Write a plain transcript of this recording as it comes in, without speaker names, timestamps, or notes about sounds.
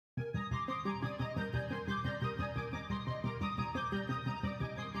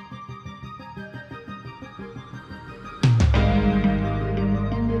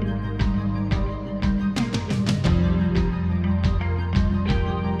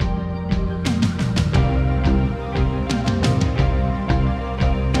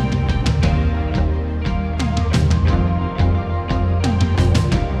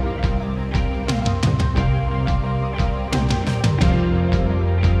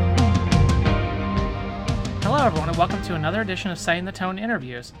Hello, everyone, and welcome to another edition of Setting the Tone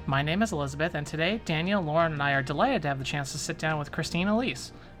Interviews. My name is Elizabeth, and today Daniel, Lauren, and I are delighted to have the chance to sit down with Christine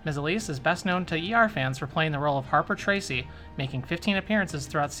Elise. Ms. Elise is best known to ER fans for playing the role of Harper Tracy, making 15 appearances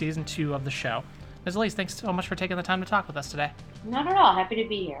throughout Season 2 of the show. Ms. Elise, thanks so much for taking the time to talk with us today. Not at all. Happy to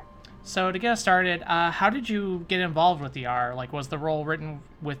be here. So to get us started, how did you get involved with ER? Like, was the role written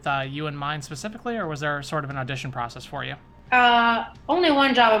with you in mind specifically, or was there sort of an audition process for you? Only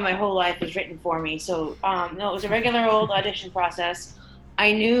one job in my whole life was written for me. So, no, it was a regular old audition process.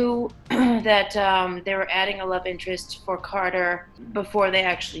 I knew that they were adding a love interest for Carter before they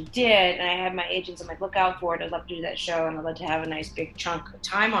actually did. And I had my agents, I'm like, look out for it. I'd love to do that show. And I'd love to have a nice big chunk of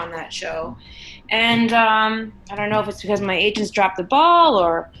time on that show. And I don't know if it's because my agents dropped the ball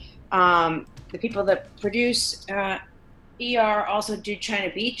or the people that produce ER also do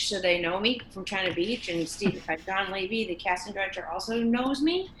China Beach, so they know me from China Beach, and John Levy, the casting director, also knows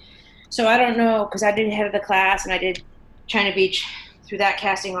me. So I don't know, because I did head of the class, and I did China Beach through that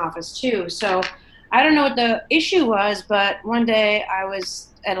casting office too. So I don't know what the issue was, but one day I was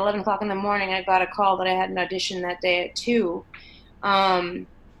at 11 o'clock in the morning, I got a call that I had an audition that day at 2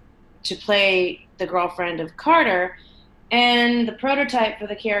 to play the girlfriend of Carter. And the prototype for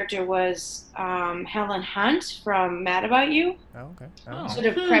the character was Helen Hunt from Mad About You. Oh, okay.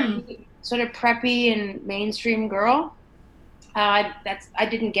 Sort of preppy and mainstream girl. I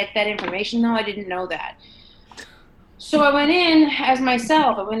didn't get that information though. I didn't know that. So I went in as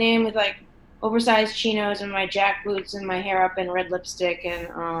myself. I went in with like oversized chinos and my jack boots and my hair up and red lipstick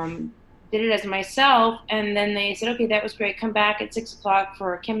and did it as myself. And then they said, okay, that was great. Come back at 6 o'clock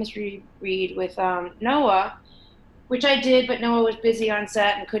for a chemistry read with Noah. Which I did, but Noah was busy on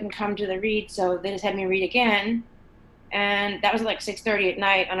set and couldn't come to the read, so they just had me read again. And that was like 6:30 at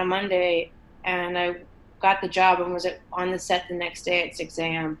night on a Monday, and I got the job and was on the set the next day at 6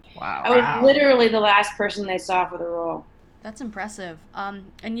 a.m. Wow. I was literally the last person they saw for the role. That's impressive.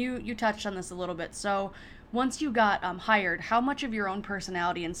 And you touched on this a little bit. So once you got hired, how much of your own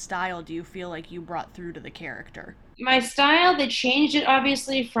personality and style do you feel like you brought through to the character? My style, they changed it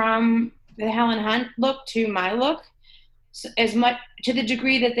obviously from the Helen Hunt look to my look. As much to the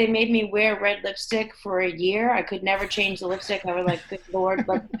degree that they made me wear red lipstick for a year. I could never change the lipstick. I was like, good Lord,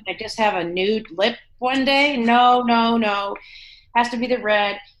 but I just have a nude lip one day? No. Has to be the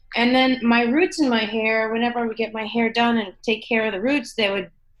red. And then my roots in my hair, whenever I would get my hair done and take care of the roots, they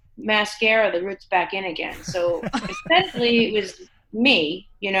would mascara the roots back in again. So essentially it was me,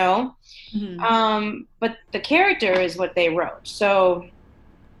 you know? Mm-hmm. But the character is what they wrote. So...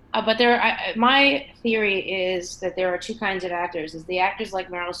 but my theory is that there are two kinds of actors. There's the actors like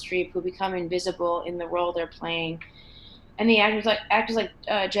Meryl Streep who become invisible in the role they're playing, and the actors like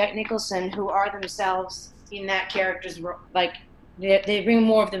Jack Nicholson who are themselves in that character's role. Like they bring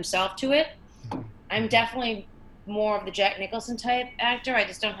more of themselves to it. I'm definitely more of the Jack Nicholson type actor. I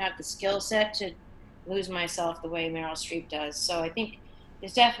just don't have the skill set to lose myself the way Meryl Streep does. So I think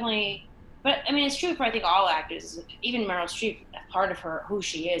there's definitely... But, I mean, it's true for, I think, all actors. Even Meryl Streep, part of her, who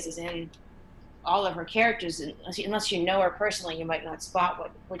she is in all of her characters. Unless you know her personally, you might not spot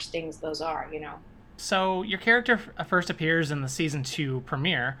which things those are, you know. So your character first appears in the Season 2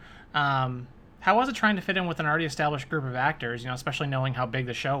 premiere. How was it trying to fit in with an already established group of actors, especially knowing how big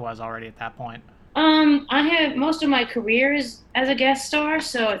the show was already at that point? I had most of my career as a guest star,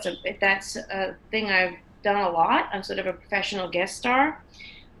 so that's a thing I've done a lot. I'm sort of a professional guest star.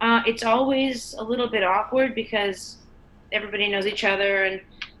 It's always a little bit awkward because everybody knows each other and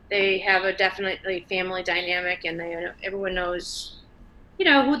they have a definitely family dynamic and everyone knows,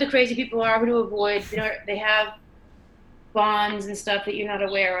 who the crazy people are, who to avoid. They have bonds and stuff that you're not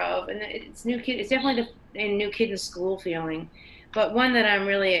aware of. And it's definitely a new kid in school feeling, but one that I'm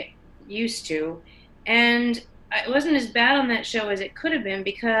really used to. And it wasn't as bad on that show as it could have been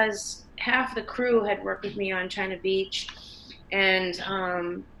because half the crew had worked with me on China Beach. And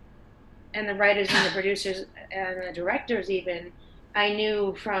the writers and the producers and the directors even, I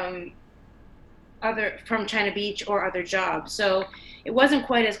knew from China Beach or other jobs. So it wasn't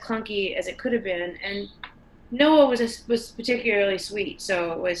quite as clunky as it could have been. And Noah was particularly sweet.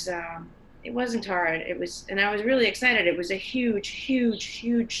 So it wasn't hard. And I was really excited. It was a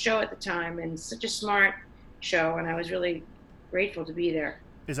huge show at the time and such a smart show. And I was really grateful to be there.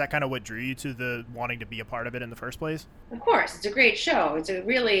 Is that kind of what drew you to the wanting to be a part of it in the first place? Of course, it's a great show. It's a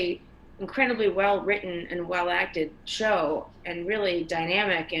really incredibly well written and well acted show and really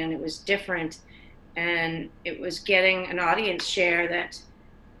dynamic, and it was different, and it was getting an audience share that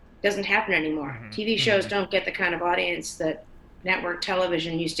doesn't happen anymore. Mm-hmm. TV shows don't get the kind of audience that network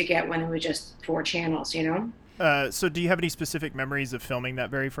television used to get when it was just 4 channels, So do you have any specific memories of filming that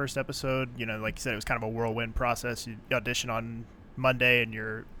very first episode? You know, like you said, it was kind of a whirlwind process. You audition on Monday and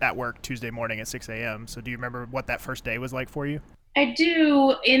you're at work Tuesday morning at 6 a.m. So do you remember what that first day was like for you? I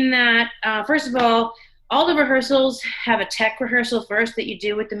do, in that, first of all the rehearsals have a tech rehearsal first that you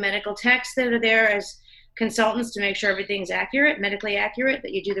do with the medical techs that are there as consultants to make sure everything's accurate, medically accurate,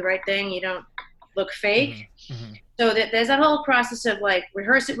 that you do the right thing, you don't look fake. Mm-hmm. So that there's a whole process of like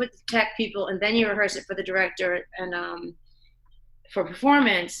rehearse it with the tech people and then you rehearse it for the director and for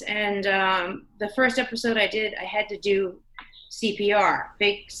performance. And the first episode I did, I had to do CPR,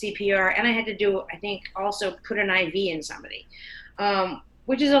 fake CPR, and I had to do, I think, also put an IV in somebody,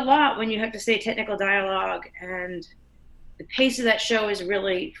 which is a lot when you have to say technical dialogue, and the pace of that show is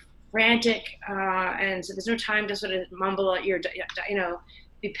really frantic, and so there's no time to sort of mumble at your,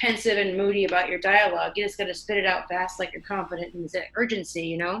 be pensive and moody about your dialogue. You just got to spit it out fast, like you're confident, and there's urgency,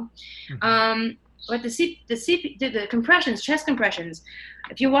 you know. Mm-hmm. But the compressions, chest compressions,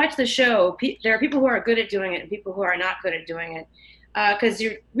 if you watch the show, there are people who are good at doing it and people who are not good at doing it. Because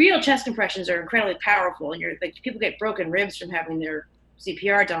your real chest compressions are incredibly powerful, and people get broken ribs from having their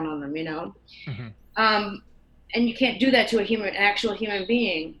CPR done on them, you know. Mm-hmm. And you can't do that to an actual human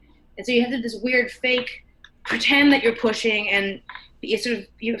being. And so you have to do this weird fake pretend that you're pushing, and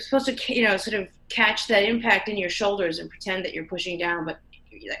you're supposed to, sort of catch that impact in your shoulders and pretend that you're pushing down, but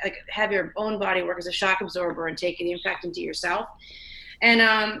like have your own body work as a shock absorber and take the impact into yourself. And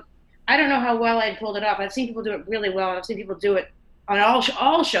I don't know how well I pulled it off. I've seen people do it really well, and I've seen people do it on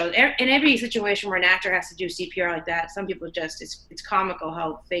all shows. In every situation where an actor has to do CPR like that, some people just, it's comical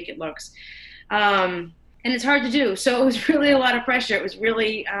how fake it looks. And it's hard to do. So it was really a lot of pressure. It was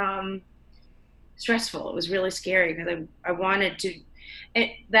really stressful. It was really scary because I wanted to.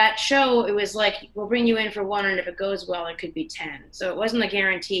 That show, it was like, we'll bring you in for 1, and if it goes well, it could be 10. So it wasn't a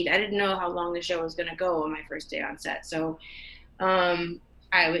guaranteed. I didn't know how long the show was going to go on my first day on set. So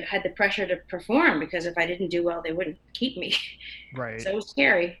I had the pressure to perform, because if I didn't do well, they wouldn't keep me. Right. So it was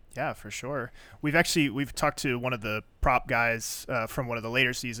scary. Yeah, for sure. We've talked to one of the prop guys from one of the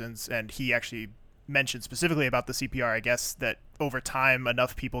later seasons, and he actually mentioned specifically about the CPR. I guess that over time,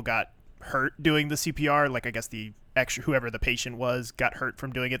 enough people got hurt doing the CPR, like I guess the extra, whoever the patient was, got hurt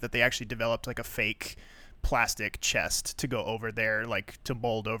from doing it, that they actually developed like a fake plastic chest to go over there, like to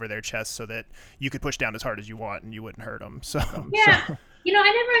mold over their chest, so that you could push down as hard as you want and you wouldn't hurt them. So yeah. I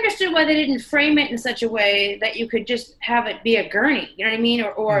never understood why they didn't frame it in such a way that you could just have it be a gurney, you know what I mean,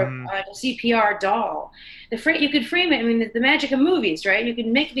 or a CPR doll. You could frame it. I mean, the magic of movies, right? You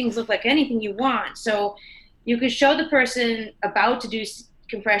can make things look like anything you want. So you could show the person about to do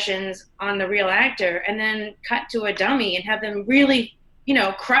compressions on the real actor, and then cut to a dummy and have them really,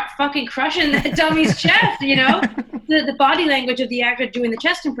 fucking crushing that dummy's chest. The body language of the actor doing the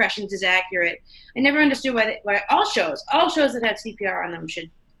chest compressions is accurate. I never understood why all shows that have CPR on them should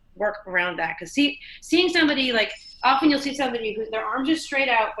work around that. Because seeing somebody, like, often you'll see somebody who their arms are straight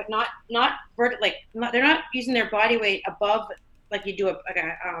out, but not vertical, they're not using their body weight above, like you do a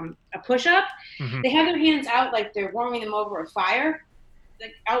push up. Mm-hmm. They have their hands out like they're warming them over a fire,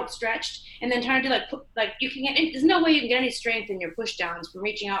 like outstretched, and then trying to you can get. There's no way you can get any strength in your push downs from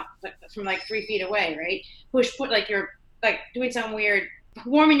reaching out from 3 feet away, right? Push like you're like doing some weird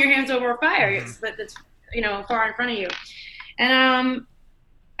warming your hands over a fire. Mm-hmm. That's far in front of you. And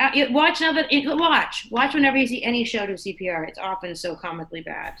watch whenever you see any show do CPR. It's often so comically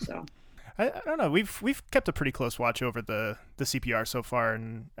bad. So. I don't know. We've kept a pretty close watch over the CPR so far,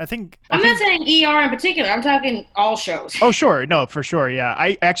 and I think I'm not saying ER in particular. I'm talking all shows. Oh, sure, no, for sure, yeah.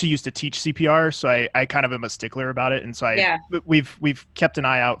 I actually used to teach CPR, so I kind of am a stickler about it, and so we've kept an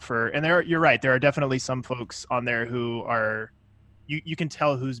eye out for. And you're right. There are definitely some folks on there who are. You can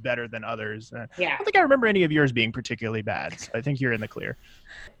tell who's better than others. Yeah. I don't think I remember any of yours being particularly bad. So I think you're in the clear.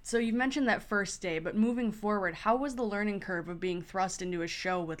 So you mentioned that first day, but moving forward, how was the learning curve of being thrust into a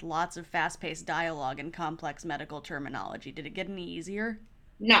show with lots of fast-paced dialogue and complex medical terminology? Did it get any easier?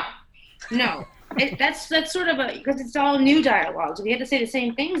 No. That's sort of because it's all new dialogue. So we had to say the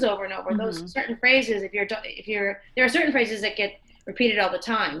same things over and over. Mm-hmm. Those certain phrases, there are certain phrases that get repeated all the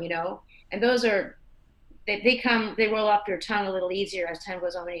time, and those are. They roll off your tongue a little easier as time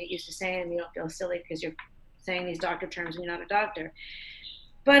goes on when you get used to saying them. You don't feel silly because you're saying these doctor terms and you're not a doctor.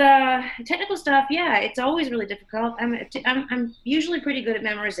 But technical stuff, yeah, it's always really difficult. I'm usually pretty good at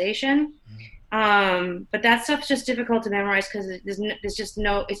memorization, but that stuff's just difficult to memorize because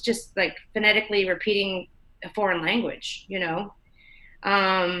it's just like phonetically repeating a foreign language,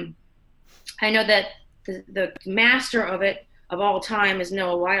 I know that the master of it of all time is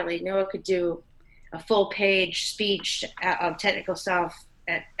Noah Wiley. Noah could do a full page speech of technical stuff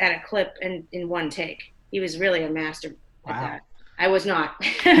at a clip in one take. He was really a master at Wow. that. I was not.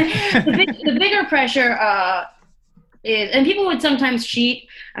 The bigger pressure is, and people would sometimes cheat.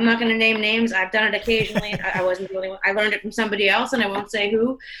 I'm not going to name names. I've done it occasionally. I wasn't the only one. I learned it from somebody else, and I won't say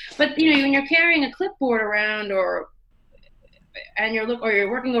who. But when you're carrying a clipboard around, and you're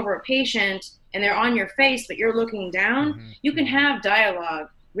working over a patient, and they're on your face, but you're looking down, you can have dialogue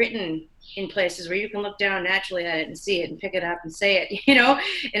written in places where you can look down naturally at it and see it and pick it up and say it,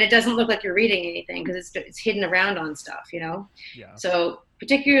 and it doesn't look like you're reading anything because it's hidden around on stuff, Yeah. So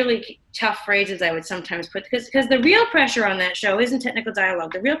particularly tough phrases I would sometimes put, because the real pressure on that show isn't technical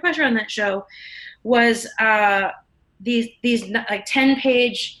dialogue. The real pressure on that show was these like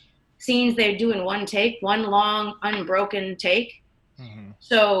 10-page scenes they do in one take, one long unbroken take.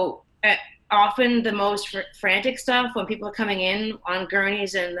 So often the most frantic stuff, when people are coming in on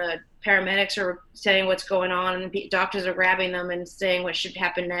gurneys and the paramedics are saying what's going on and the doctors are grabbing them and saying what should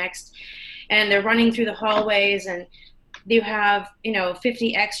happen next, and they're running through the hallways, and you have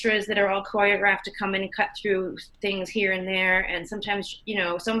 50 extras that are all choreographed to come in and cut through things here and there. And sometimes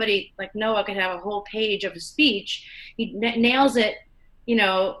somebody like Noah could have a whole page of a speech. He nails it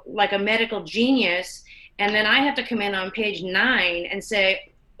like a medical genius, and then I have to come in on page 9 and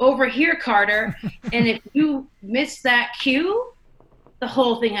say, over here, Carter. And if you miss that cue, the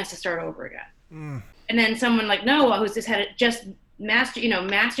whole thing has to start over again. And then someone like Noah, who's just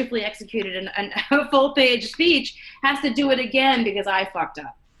masterfully executed a full-page speech, has to do it again because I fucked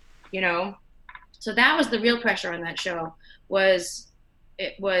up. So that was the real pressure on that show.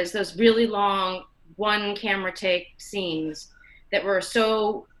 It was those really long one camera take scenes that were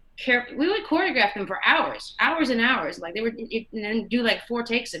so careful. We would choreograph them for hours and hours. Like they would, and then do like 4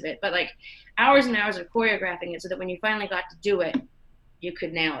 takes of it, but like hours and hours of choreographing it so that when you finally got to do it, you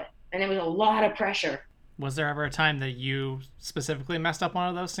could nail it. And it was a lot of pressure. Was there ever a time that you specifically messed up one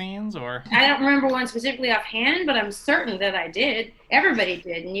of those scenes, or? I don't remember one specifically offhand, but I'm certain that I did. Everybody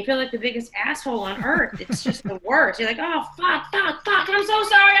did. And you feel like the biggest asshole on earth. It's just the worst. You're like, oh, fuck. I'm so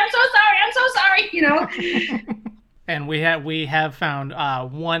sorry. And we have found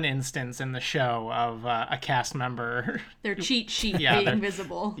one instance in the show of a cast member. Their cheat sheet being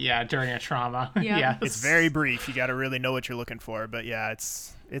visible. Yeah, during a trauma. Yeah. Yes. It's very brief. You got to really know what you're looking for. But yeah,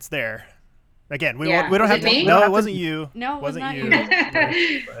 it's there. Again, we don't Was have it to. me? No, it wasn't you. No, it was not you.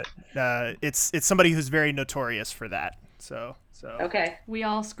 But it's somebody who's very notorious for that. So. Okay. We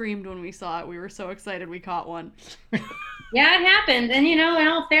all screamed when we saw it. We were so excited we caught one. Yeah, it happened. And, in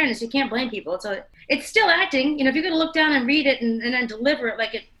all fairness, you can't blame people. It's still acting. If you're going to look down and read it and then deliver it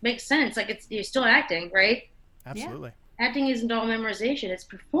like it makes sense, like you're still acting, right? Absolutely. Yeah. Acting isn't all memorization. It's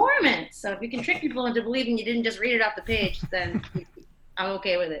performance. So if you can trick people into believing you didn't just read it off the page, then I'm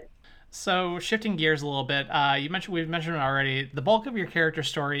okay with it. So shifting gears a little bit, we've mentioned already, the bulk of your character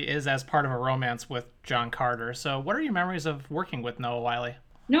story is as part of a romance with John Carter. So what are your memories of working with Noah Wyle?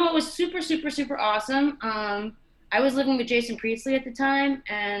 No, it was super, super, super awesome. I was living with Jason Priestley at the time,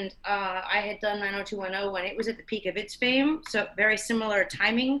 and I had done 90210 when it was at the peak of its fame. So very similar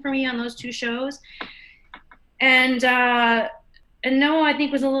timing for me on those 2 shows. And Noah, I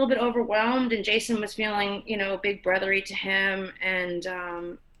think, was a little bit overwhelmed, and Jason was feeling, big brotherly to him. And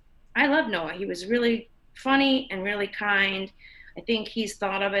I love Noah. He was really funny and really kind. I think he's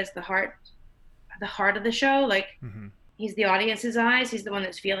thought of as the heart of the show. Like he's the audience's eyes. He's the one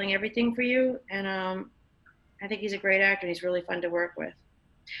that's feeling everything for you. And I think he's a great actor, and he's really fun to work with.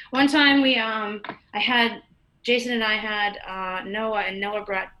 One time Jason and I had Noah, and Noah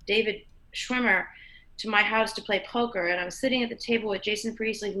brought David Schwimmer to my house to play poker. And I was sitting at the table with Jason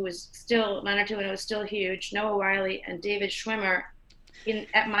Priestley, who was still 902, and it was still huge, Noah Wyle, and David Schwimmer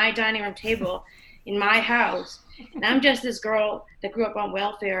at my dining room table in my house. And I'm just this girl that grew up on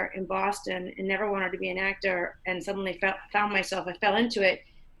welfare in Boston and never wanted to be an actor, and suddenly found myself, I fell into it.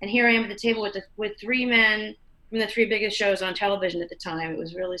 And here I am at the table with 3 men from the 3 biggest shows on television at the time. It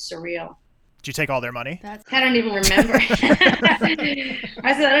was really surreal. Did you take all their money? I don't even remember. I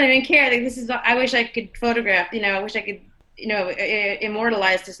said, I don't even care. Like, I wish I could photograph, I wish I could,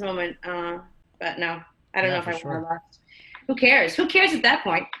 immortalize this moment. But no, I don't know if I want to last. Who cares? Who cares at that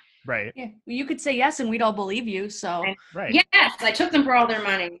point? Right. Yeah. You could say yes and we'd all believe you, so. Right. Yes, I took them for all their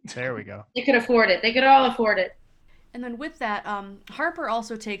money. There we go. They could afford it. They could all afford it. And then with that, Harper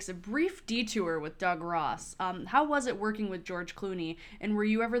also takes a brief detour with Doug Ross. How was it working with George Clooney? And were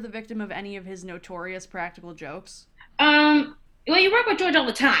you ever the victim of any of his notorious practical jokes? Well, you work with George all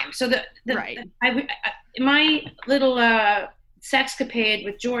the time. So right. My little sexcapade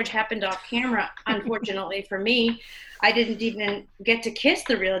with George happened off camera, unfortunately for me. I didn't even get to kiss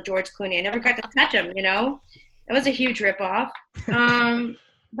the real George Clooney. I never got to touch him, It was a huge ripoff.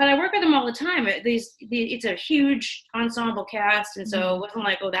 but I work with them all the time. It's a huge ensemble cast, and so it wasn't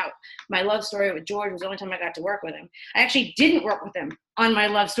like, oh, that my love story with George was the only time I got to work with him. I actually didn't work with him on my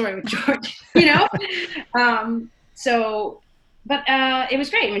love story with George, you know. But it was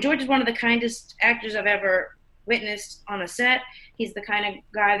great. I mean, George is one of the kindest actors I've ever witnessed on a set. He's the kind of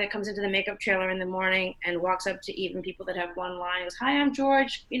guy that comes into the makeup trailer in the morning and walks up to even people that have one line. He goes, "Hi, I'm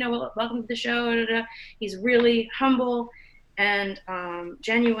George. You know, welcome to the show." Da, da, da. He's really humble and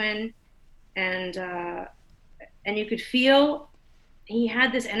genuine, and you could feel he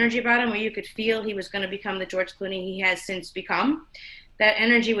had this energy about him where you could feel he was going to become the George Clooney he has since become. That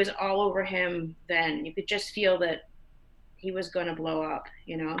energy was all over him then. You could just feel that he was going to blow up,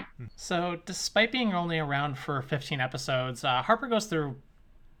 you know? So despite being only around for 15 episodes, Harper goes through,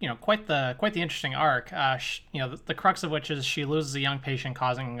 quite the interesting arc. The crux of which is she loses a young patient,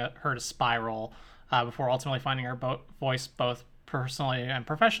 causing her to spiral before ultimately finding her voice both personally and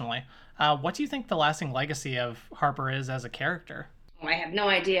professionally. What do you think the lasting legacy of Harper is as a character? I have no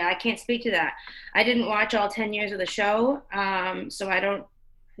idea. I can't speak to that. I didn't watch all 10 years of the show, so I don't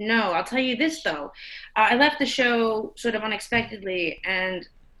know. I'll tell you this, though. I left the show sort of unexpectedly, and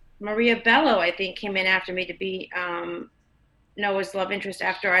Maria Bello, I think, came in after me to be Noah's love interest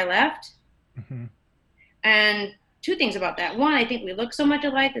after I left. Mm-hmm. And two things about that. One, I think we look so much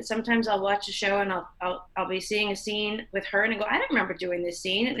alike that sometimes I'll watch a show and I'll be seeing a scene with her and I go, I don't remember doing this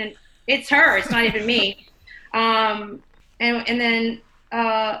scene. And then it's her. It's not even me. And then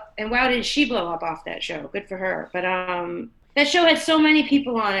wow, did she blow up off that show? Good for her. But that show had so many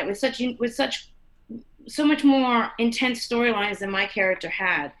people on it with so much more intense storylines than my character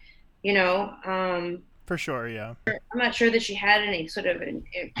had, you know. For sure, yeah. I'm not sure that she had any sort of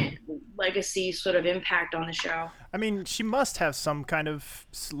legacy sort of impact on the show. I mean, she must have some kind of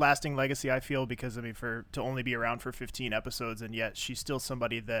lasting legacy, I feel, because I mean, to only be around for 15 episodes, and yet she's still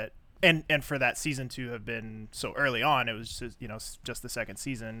somebody that. And for that season to have been so early on, it was just, just the second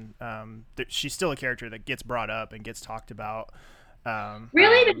season. She's still a character that gets brought up and gets talked about.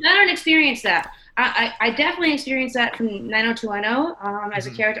 Really? But I don't experience that. I definitely experienced that from 90210 as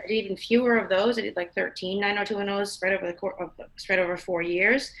a character. I did even fewer of those. I did like 13 90210s spread over 4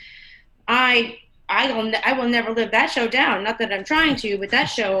 years. I will never live that show down. Not that I'm trying to, but that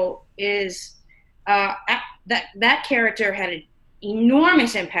show is that character had an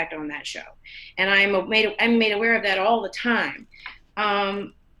enormous impact on that show, and I'm made aware of that all the time.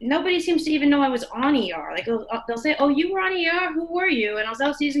 Nobody seems to even know I was on ER. Like they'll say, "Oh, you were on ER. Who were you?" And I was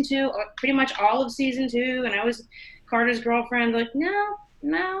out season 2, pretty much all of season 2, and I was Carter's girlfriend. Like, no,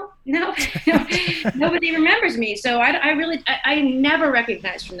 nobody remembers me. So I never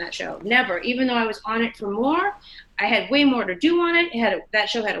recognized from that show. Never, even though I was on it for more. I had way more to do on it. That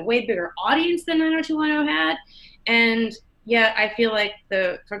show had a way bigger audience than 90210 had, and yet I feel like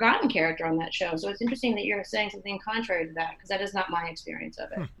the forgotten character on that show. So it's interesting that you're saying something contrary to that, because that is not my experience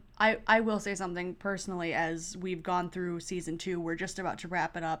of it. I will say something personally. As we've gone through season 2, we're just about to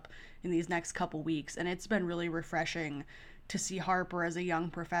wrap it up in these next couple weeks, and it's been really refreshing to see Harper as a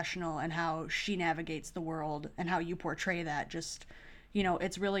young professional and how she navigates the world and how you portray that. Just,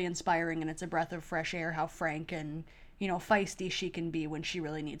 it's really inspiring, and it's a breath of fresh air how frank and feisty she can be when she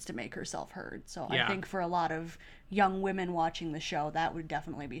really needs to make herself heard. So yeah. I think for a lot of young women watching the show, that would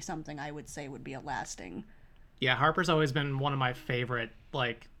definitely be something I would say would be a lasting. Yeah, Harper's always been one of my favorite,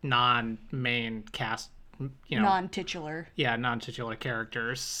 non-main cast, non-titular. Yeah, non-titular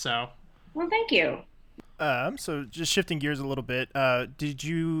characters, so. Well, thank you. So just shifting gears a little bit, did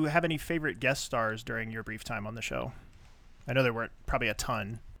you have any favorite guest stars during your brief time on the show? I know there weren't probably a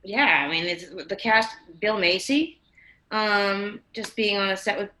ton. Yeah, I mean, it's the cast. Bill Macy. Just being on a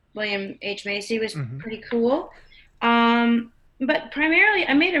set with William H. Macy was pretty cool. But primarily,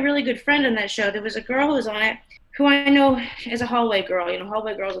 I made a really good friend on that show. There was a girl who was on it who I know is a hallway girl.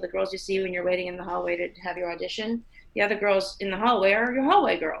 Hallway girls are the girls you see when you're waiting in the hallway to have your audition. The other girls in the hallway are your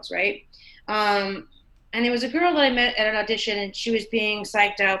hallway girls, right? And there was a girl that I met at an audition, and she was being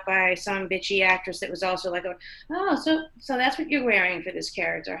psyched out by some bitchy actress that was also like, oh, so that's what you're wearing for this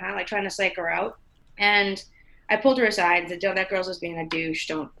character, huh? Like trying to psych her out. And I pulled her aside and said, "Oh, that girl's just being a douche.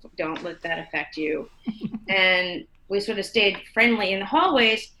 Don't let that affect you." And we sort of stayed friendly in the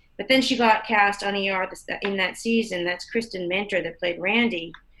hallways. But then she got cast on ER in that season. That's Kristen Mentor that played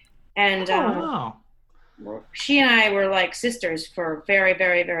Randy. And she and I were like sisters for a very,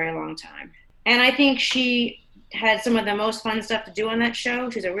 very, very long time. And I think she had some of the most fun stuff to do on that show.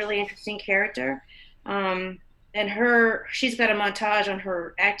 She's a really interesting character. And she's got a montage on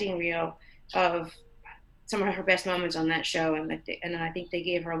her acting reel of some of her best moments on that show, and I think they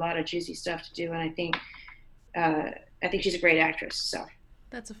gave her a lot of juicy stuff to do, and I think she's a great actress. So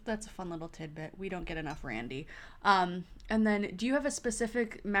That's a fun little tidbit. We don't get enough Randy. And then, do you have a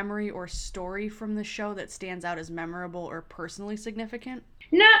specific memory or story from the show that stands out as memorable or personally significant?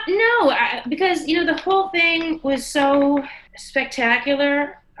 No, because the whole thing was so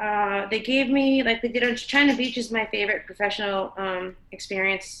spectacular. They gave me, like they did on China Beach, is my favorite professional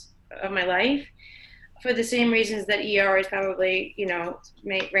experience of my life, for the same reasons that ER is probably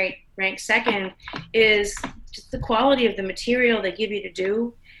rank second, is just the quality of the material they give you to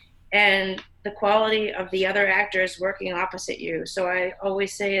do, and the quality of the other actors working opposite you. So I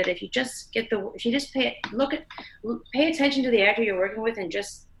always say that if you just pay attention to the actor you're working with and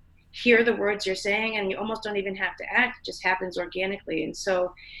just hear the words you're saying, and you almost don't even have to act, it just happens organically. And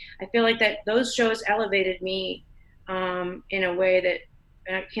so I feel like that those shows elevated me in a way that,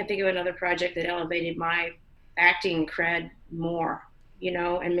 and I can't think of another project that elevated my acting cred more,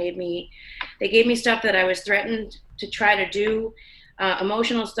 and they gave me stuff that I was threatened to try to do.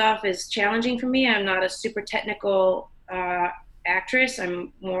 Emotional stuff is challenging for me. I'm not a super technical actress.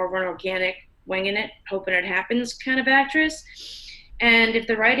 I'm more of an organic, winging it, hoping it happens kind of actress. And if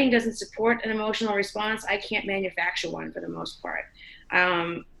the writing doesn't support an emotional response, I can't manufacture one for the most part.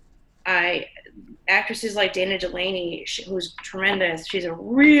 Actresses like Dana Delaney, who's tremendous, she's a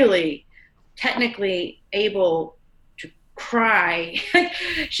really technically able to cry.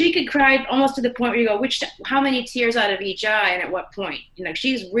 She could cry almost to the point where you go, how many tears out of each eye and at what point?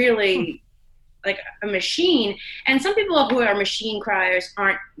 She's really like a machine. And some people who are machine criers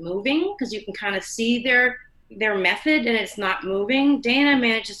aren't moving, because you can kind of see their method and it's not moving. Dana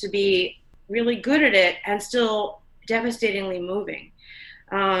manages to be really good at it and still devastatingly moving.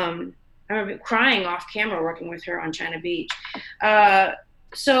 I remember crying off camera working with her on China Beach.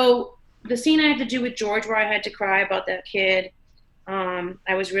 So the scene I had to do with George, where I had to cry about that kid, I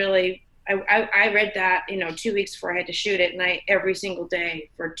read that 2 weeks before I had to shoot it, and every single day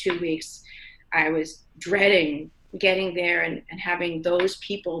for 2 weeks I was dreading getting there and having those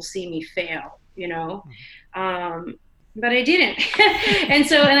people see me fail, but I didn't. and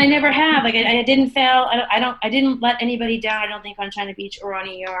I never have. Like I didn't fail. I didn't let anybody down, I don't think, on China Beach or on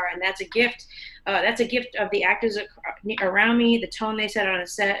ER. And that's a gift. That's a gift of the actors around me, the tone they set on a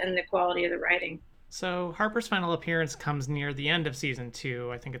set, and the quality of the writing. So Harper's final appearance comes near the end of season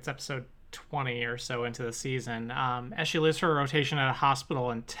 2. I think it's episode 20 or so into the season. As she leaves for a rotation at a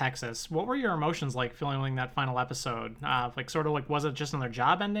hospital in Texas, what were your emotions like filming that final episode? Was it just another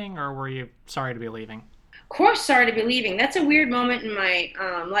job ending, or were you sorry to be leaving? Of course, sorry to be leaving. That's a weird moment in my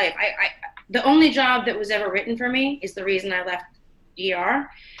life. The only job that was ever written for me is the reason I left ER.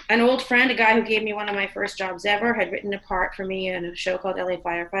 An old friend, a guy who gave me one of my first jobs ever, had written a part for me in a show called LA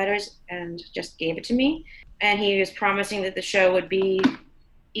Firefighters and just gave it to me. And he was promising that the show would be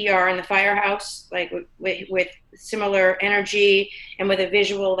ER in the firehouse, like with similar energy and with a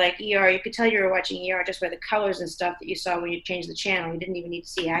visual like ER. You could tell you were watching ER just by the colors and stuff that you saw when you changed the channel. You didn't even need to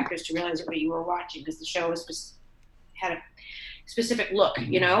see actors to realize what you were watching, because the show had a specific look,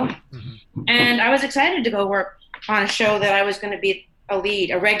 Mm-hmm. And I was excited to go work on a show that I was going to be a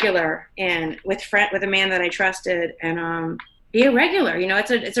lead, a regular, and with a man that I trusted, and be a regular.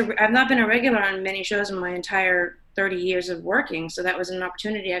 I've not been a regular on many shows in my entire 30 years of working, so that was an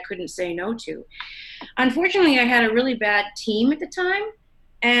opportunity I couldn't say no to. Unfortunately, I had a really bad team at the time,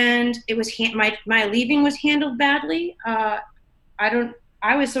 and it was my leaving was handled badly. I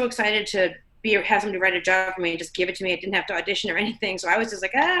was so excited to have somebody write a job for me and just give it to me. I didn't have to audition or anything, so I was just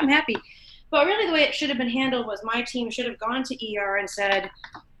like, I'm happy. But really, the way it should have been handled was my team should have gone to ER and said,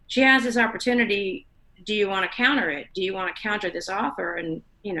 she has this opportunity. Do you want to counter it? Do you want to counter this offer and,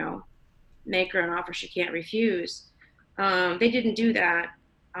 make her an offer she can't refuse? They didn't do that.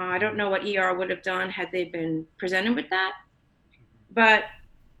 I don't know what ER would have done had they been presented with that. But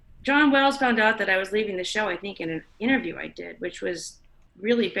John Wells found out that I was leaving the show, I think, in an interview I did, which was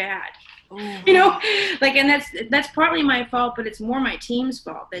really bad. Mm-hmm. And that's partly my fault, but it's more my team's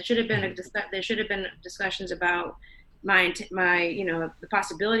fault. There should have been discussions about my the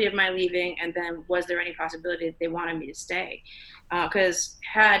possibility of my leaving, and then was there any possibility that they wanted me to stay? Because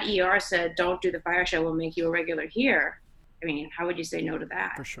had ER said, don't do the fire show, we'll make you a regular here, I mean, how would you say no to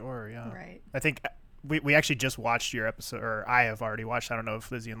that? For sure, yeah. Right. I think we actually just watched your episode, or I have already watched, I don't know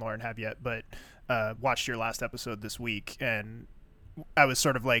if Lizzie and Lauren have yet, but watched your last episode this week, and I was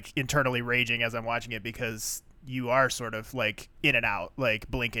sort of like internally raging as I'm watching it, because you are sort of like in and out,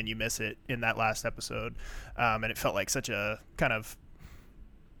 like blink and you miss it in that last episode. And it felt like such a kind of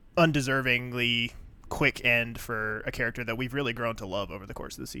undeservingly quick end for a character that we've really grown to love over the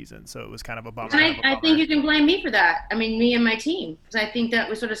course of the season. So it was kind of a bummer. And I think you can blame me for that. I mean, me and my team, because I think that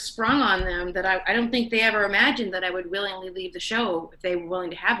was sort of sprung on them that I don't think they ever imagined that I would willingly leave the show if they were willing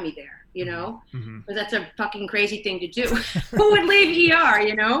to have me there, you know, because that's a fucking crazy thing to do. Who would leave ER,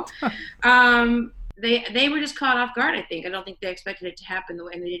 you know? They were just caught off guard, I think. I don't think they expected it to happen the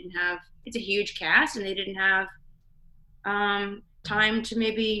way, and they didn't have, it's a huge cast, and they didn't have time to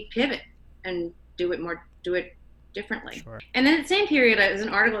maybe pivot and do it differently. Sure. And then at the same period, there's an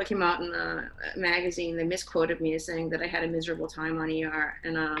article that came out in the magazine. They misquoted me as saying that I had a miserable time on ER,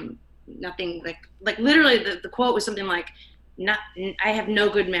 and nothing like literally the quote was something like, I have no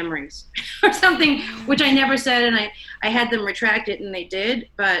good memories or something, which I never said, and I had them retract it, and they did,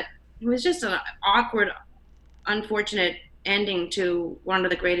 but it was just an awkward, unfortunate ending to one of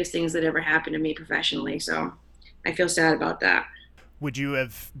the greatest things that ever happened to me professionally. So I feel sad about that. Would you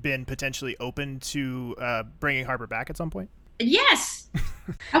have been potentially open to bringing Harper back at some point? Yes.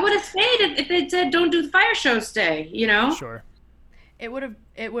 I would have stayed if they'd said, don't do the fire show, stay, you know? Sure. It would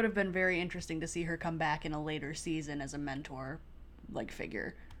have been very interesting to see her come back in a later season as a mentor like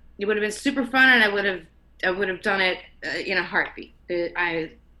figure. It would have been super fun, and I would have done it in a heartbeat.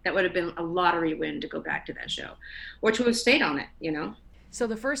 That would have been a lottery win to go back to that show, or to have stayed on it, you know? So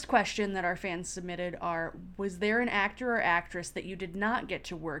the first question that our fans submitted are, was there an actor or actress that you did not get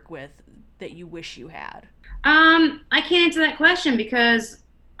to work with that you wish you had? I can't answer that question because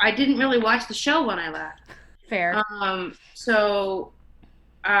I didn't really watch the show when I left. Fair. So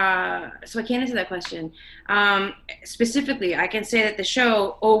I can't answer that question. Specifically, I can say that the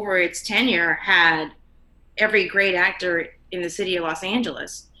show over its tenure had every great actor in the city of Los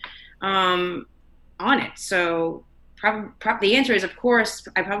Angeles on it. So the answer is, of course,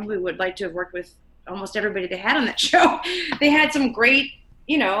 I probably would like to have worked with almost everybody they had on that show. They had some great,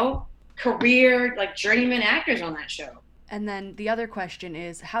 you know, career, like journeyman actors on that show. And then the other question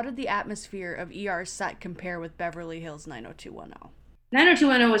is, how did the atmosphere of ER's set compare with Beverly Hills 90210?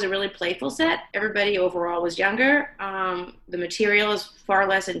 90210 was a really playful set. Everybody overall was younger. The material is far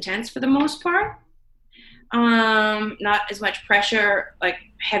less intense for the most part. Not as much pressure, like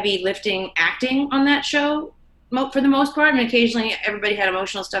heavy lifting acting on that show for the most part. I mean, occasionally everybody had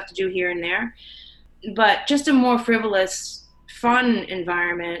emotional stuff to do here and there, but just a more frivolous, fun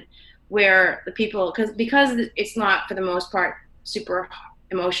environment where the people, because it's not for the most part super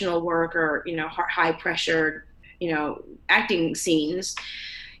emotional work or, you know, high pressure, you know, acting scenes.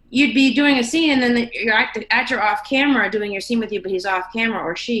 You'd be doing a scene and then your actor off camera doing your scene with you, but he's off camera,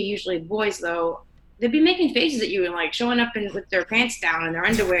 or she, usually boys though, they'd be making faces at you and like showing up with their pants down and their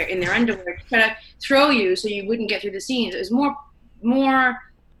underwear to try to throw you so you wouldn't get through the scenes. It was more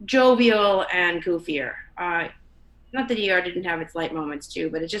jovial and goofier. Not that ER didn't have its light moments too,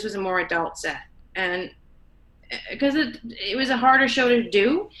 but it just was a more adult set. And because it was a harder show to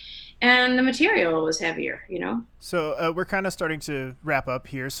do, and the material was heavier, you know? So we're kind of starting to wrap up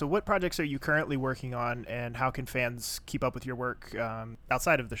here. So what projects are you currently working on, and how can fans keep up with your work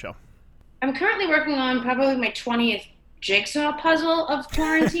outside of the show? I'm currently working on probably my 20th jigsaw puzzle of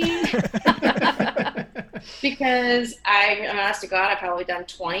quarantine. Because I'm honest to God, I've probably done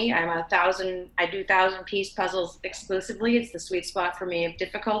 20. I do 1,000-piece puzzles exclusively. It's the sweet spot for me of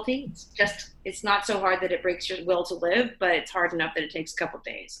difficulty. It's not so hard that it breaks your will to live, but it's hard enough that it takes a couple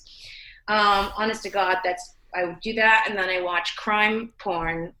days. Honest to God, I do that, and then I watch crime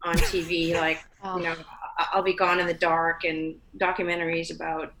porn on TV, like, you know, I'll Be Gone in the Dark and documentaries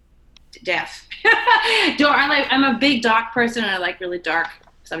about death. I'm a big doc person, and I like really dark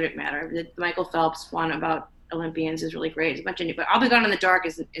subject matter. The Michael Phelps one about Olympians is really great. It's a bunch of new, but I'll Be Gone in the Dark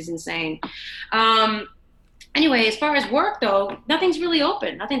is insane. Anyway, as far as work though, nothing's really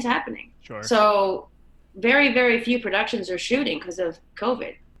open. Nothing's happening. Sure. So very, very few productions are shooting because of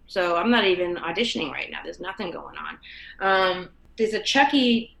COVID. So I'm not even auditioning right now. There's nothing going on. There's a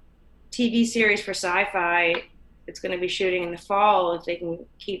Chucky TV series for Sci-Fi. It's going to be shooting in the fall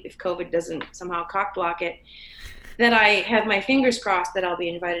if COVID doesn't somehow cock block it. That I have my fingers crossed that I'll be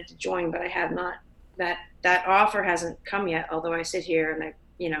invited to join, but I have not. That offer hasn't come yet. Although I sit here and I,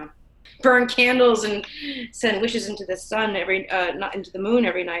 you know, burn candles and send wishes into the sun not into the moon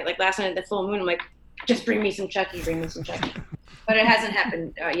every night. Like last night at the full moon, I'm like, just bring me some Chucky, But it hasn't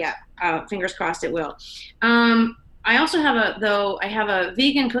happened yet. Fingers crossed it will. I also have a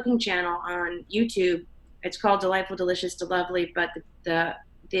vegan cooking channel on YouTube. It's called Delightful, Delicious, Delovely, but the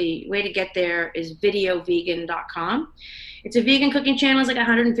way to get there is videovegan.com. It's a vegan cooking channel. It's like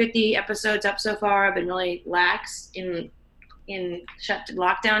 150 episodes up so far. I've been really lax in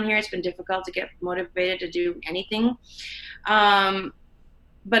lockdown here. It's been difficult to get motivated to do anything.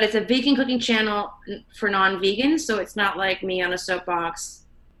 but it's a vegan cooking channel for non-vegans, so it's not like me on a soapbox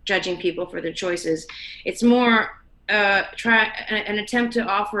judging people for their choices. It's more an attempt to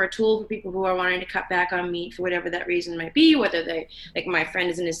offer a tool for people who are wanting to cut back on meat for whatever that reason might be, whether they, like my friend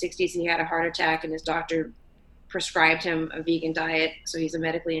is in his 60s, he had a heart attack and his doctor prescribed him a vegan diet, so he's a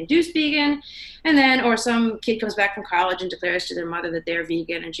medically induced vegan. And then, or some kid comes back from college and declares to their mother that they're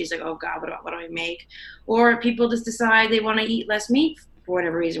vegan, and she's like, oh God, what do I make? Or people just decide they want to eat less meat for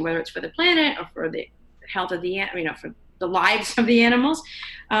whatever reason, whether it's for the planet or for the health of the, for the lives of the animals.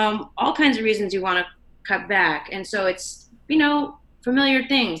 All kinds of reasons you want to cut back. And so it's, familiar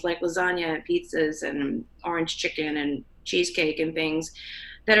things like lasagna and pizzas and orange chicken and cheesecake and things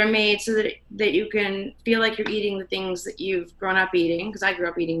that are made so that you can feel like you're eating the things that you've grown up eating, because I grew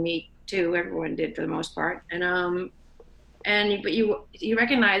up eating meat too. Everyone did for the most part. But you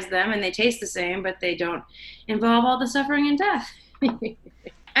recognize them and they taste the same, but they don't involve all the suffering and death.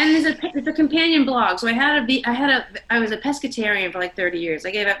 And there's a companion blog. So I was a pescatarian for like 30 years.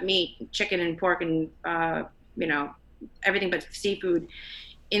 I gave up meat, chicken and pork and everything but seafood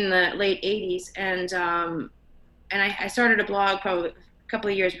in the late 80s. And I started a blog probably a couple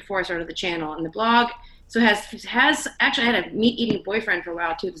of years before I started the channel. And the blog has actually, I had a meat eating boyfriend for a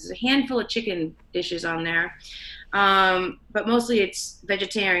while too. There's a handful of chicken dishes on there. But mostly it's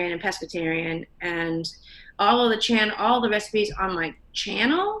vegetarian and pescatarian, and all the recipes on my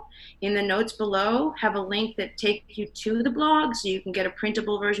channel in the notes below have a link that takes you to the blog, so you can get a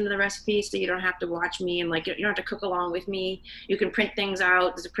printable version of the recipe, so you don't have to watch me and you don't have to cook along with me. You can print things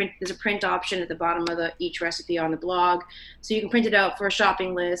out. There's a print option at the bottom of each recipe on the blog, so you can print it out for a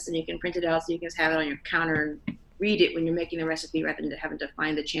shopping list, and you can print it out so you can just have it on your counter and read it when you're making the recipe, rather than having to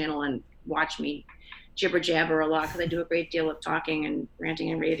find the channel and watch me jibber jabber a lot, because I do a great deal of talking and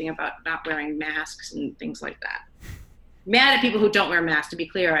ranting and raving about not wearing masks and things like that. Mad at people who don't wear masks. To be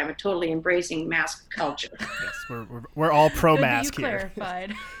clear, I'm totally embracing mask culture. Yes, we're all pro mask here.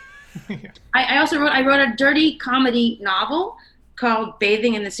 Clarified. I also wrote a dirty comedy novel called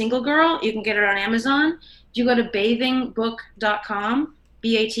Bathing in the Single Girl. You can get it on Amazon. If you go to bathingbook.com,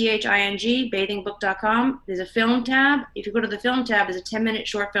 BATHING, bathingbook.com, there's a film tab. If you go to the film tab, there's a 10-minute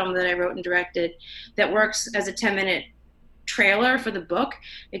short film that I wrote and directed that works as a 10-minute trailer for the book.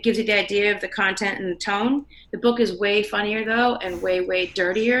 It gives you the idea of the content and the tone. The book is way funnier though, and way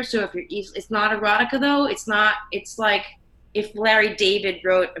dirtier. So it's not erotica though. It's like if Larry David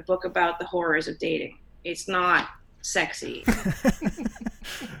wrote a book about the horrors of dating. It's not sexy.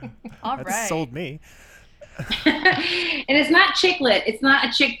 All That right. sold me. And it's not chick lit. It's not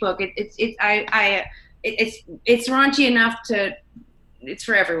a chick book. It's raunchy enough to. It's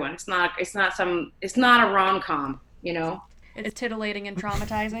for everyone. It's not a rom-com. It's titillating and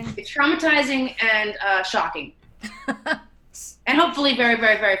traumatizing. It's traumatizing and shocking, and hopefully very,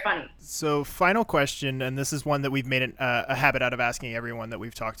 very, very funny. So, final question, and this is one that we've made a habit out of asking everyone that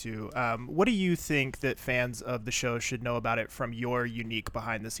we've talked to. What do you think that fans of the show should know about it from your unique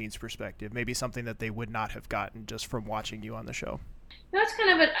behind-the-scenes perspective? Maybe something that they would not have gotten just from watching you on the show. That's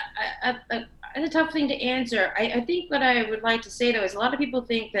kind of a tough thing to answer. I think what I would like to say, though, is a lot of people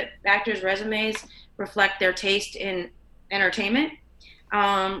think that actors' resumes reflect their taste in entertainment.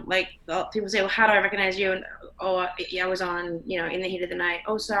 People say, well, how do I recognize you? And, I was on, In the Heat of the Night.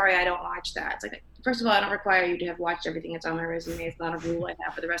 Oh, sorry, I don't watch that. It's like, first of all, I don't require you to have watched everything that's on my resume. It's not a rule I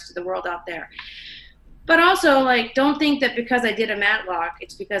have for the rest of the world out there. But also, don't think that because I did a Matlock,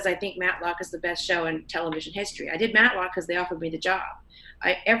 it's because I think Matlock is the best show in television history. I did Matlock because they offered me the job.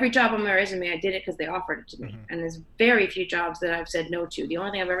 Every job on my resume, I did it because they offered it to me. Mm-hmm. And there's very few jobs that I've said no to. The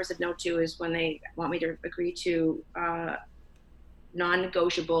only thing I've ever said no to is when they want me to agree to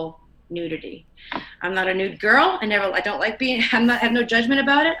non-negotiable nudity. I'm not a nude girl. I have no judgment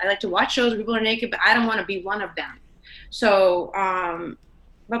about it. I like to watch shows where people are naked, but I don't want to be one of them. So,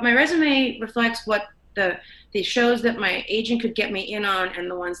 but my resume reflects what the shows that my agent could get me in on, and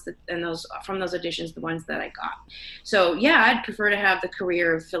the ones from those auditions, the ones that I got. So yeah, I'd prefer to have the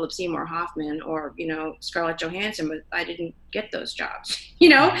career of Philip Seymour Hoffman or, Scarlett Johansson, but I didn't get those jobs,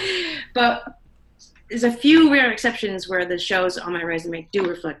 but there's a few rare exceptions where the shows on my resume do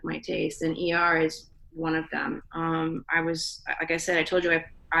reflect my taste, and ER is one of them. I was, like I said, I told you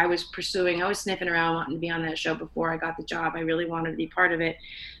I was sniffing around wanting to be on that show before I got the job. I really wanted to be part of it,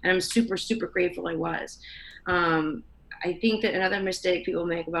 and I'm super, super grateful I was. I think that another mistake people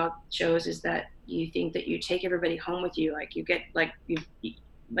make about shows is that you think that you take everybody home with you. Like you get, I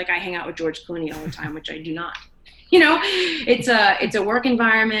hang out with George Clooney all the time, which I do not. It's a work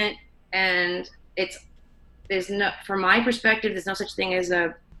environment, and from my perspective, there's no such thing as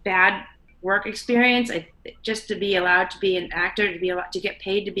a bad work experience. Just to be allowed to be an actor, to be allowed to get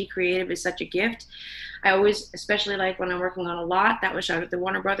paid to be creative is such a gift. I always, especially like when I'm working on a lot that was shot at the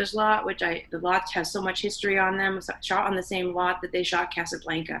Warner Brothers lot, the lot has so much history on them, shot on the same lot that they shot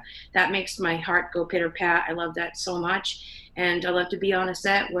Casablanca. That makes my heart go pitter pat. I love that so much. And I love to be on a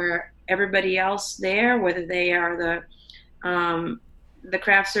set where everybody else there, whether they are the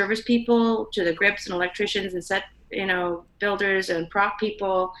craft service people to the grips and electricians and set, builders and prop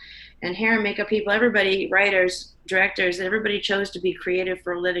people and hair and makeup people, everybody, writers, directors, everybody chose to be creative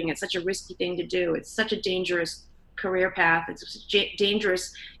for a living. It's such a risky thing to do. It's such a dangerous career path. It's a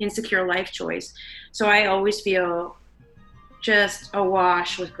dangerous, insecure life choice. So I always feel just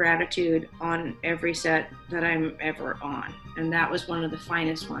awash with gratitude on every set that I'm ever on. And that was one of the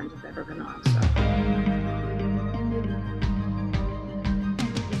finest ones I've ever been on. So.